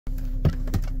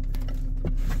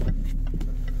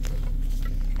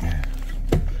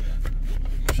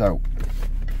So,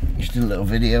 just did a little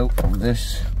video of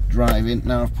this driving.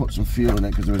 Now I've put some fuel in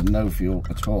it because there was no fuel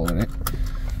at all in it.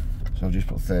 So I've just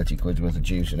put 30 quid's worth of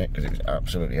juice in it because it was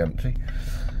absolutely empty.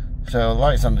 So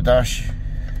lights on the dash,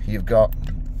 you've got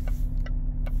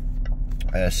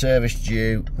service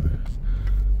due,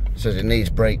 says it needs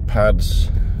brake pads,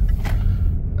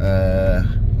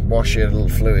 washer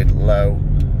fluid low,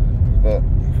 but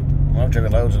I've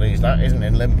driven loads of these, that isn't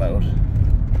in limp mode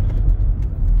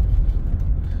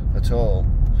at all,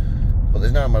 but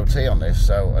there's no MOT on this,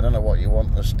 so I don't know what you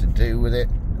want us to do with it,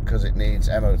 because it needs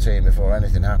MOT before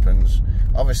anything happens.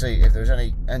 Obviously if there's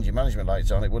any engine management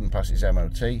lights on, it wouldn't pass its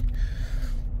MOT,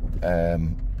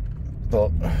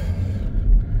 but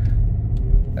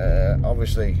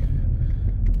obviously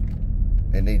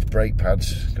it needs brake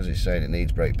pads because it's saying it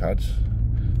needs brake pads,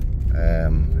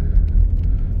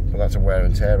 but that's a wear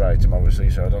and tear item obviously,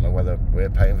 so I don't know whether we're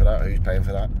paying for that or who's paying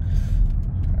for that.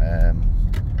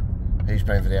 Who's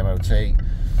paying for the MOT,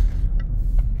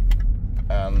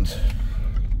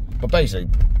 but basically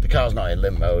the car's not in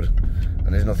limp mode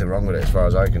and there's nothing wrong with it as far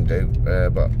as I can do,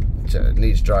 but it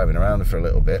needs driving around for a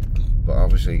little bit, but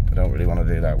obviously I don't really want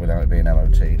to do that without it being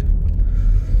MOT'd.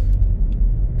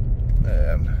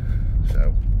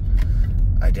 So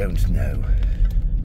I don't know.